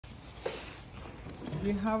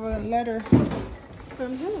You have a letter.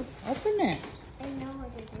 From who? Open it. I know what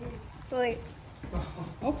it is. Wait.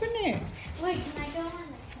 Open it. Wait, can I go on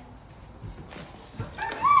this?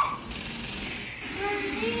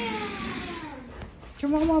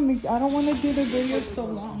 Come on, Mommy. I don't want to do the video so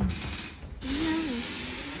long. No.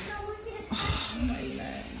 Oh, my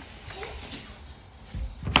legs.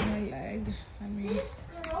 My leg. I mean. This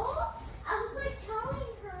girl, I was like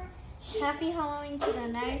telling her. Happy Halloween to the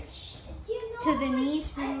to the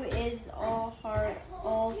niece who is all heart,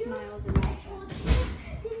 all smiles and laughter.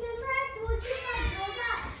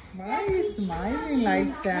 Why are you smiling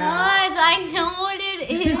like that? Guys, I know what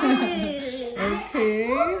it is. Okay.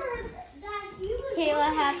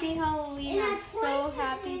 Kayla, happy Halloween. I'm so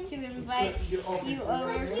happy to invite you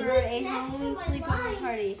over for a Halloween sleepover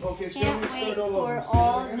party. Can't wait for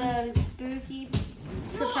all the spooky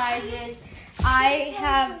surprises. I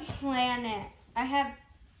have planned it.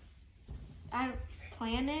 I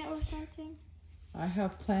planned it or something? I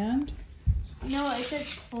have planned. No, it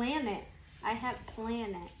says planet. I have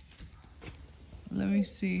planned it. Let me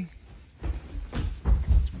see.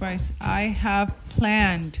 Bryce, I have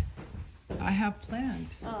planned. I have planned.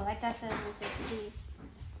 Oh, I thought that was a P.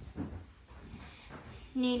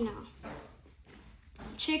 Nina.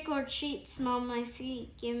 Trick or treat, smell my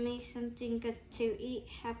feet. Give me something good to eat.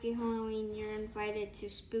 Happy Halloween. You're invited to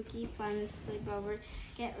spooky fun sleepover.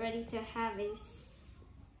 Get ready to have a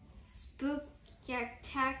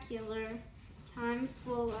spectacular time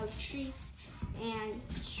full of treats and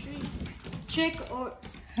trick or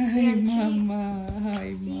Hi, and Mama. Hi,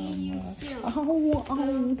 treats. See you Mama. soon.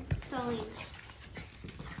 Oh. Selling.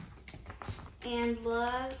 And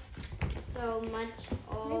love so much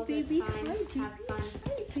all the time. Have fun.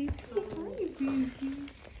 Hi, baby.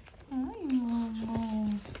 Hi,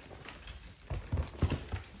 Mama.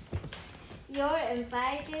 You're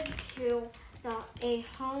invited to a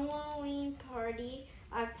Halloween party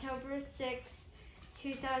October 6th,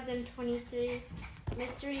 2023.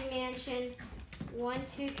 Mystery Mansion,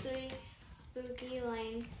 123 Spooky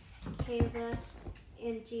Lane. Kayla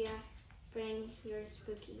and Gia bring your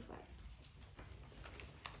spooky vibes.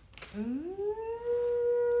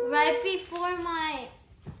 Ooh. Right before my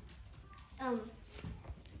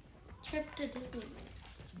trip to Disneyland.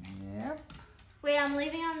 Yep. Wait, I'm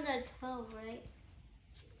leaving on the 12th, right?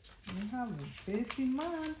 You have a busy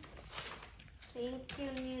month. Thank you,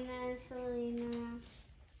 Nina and Selena.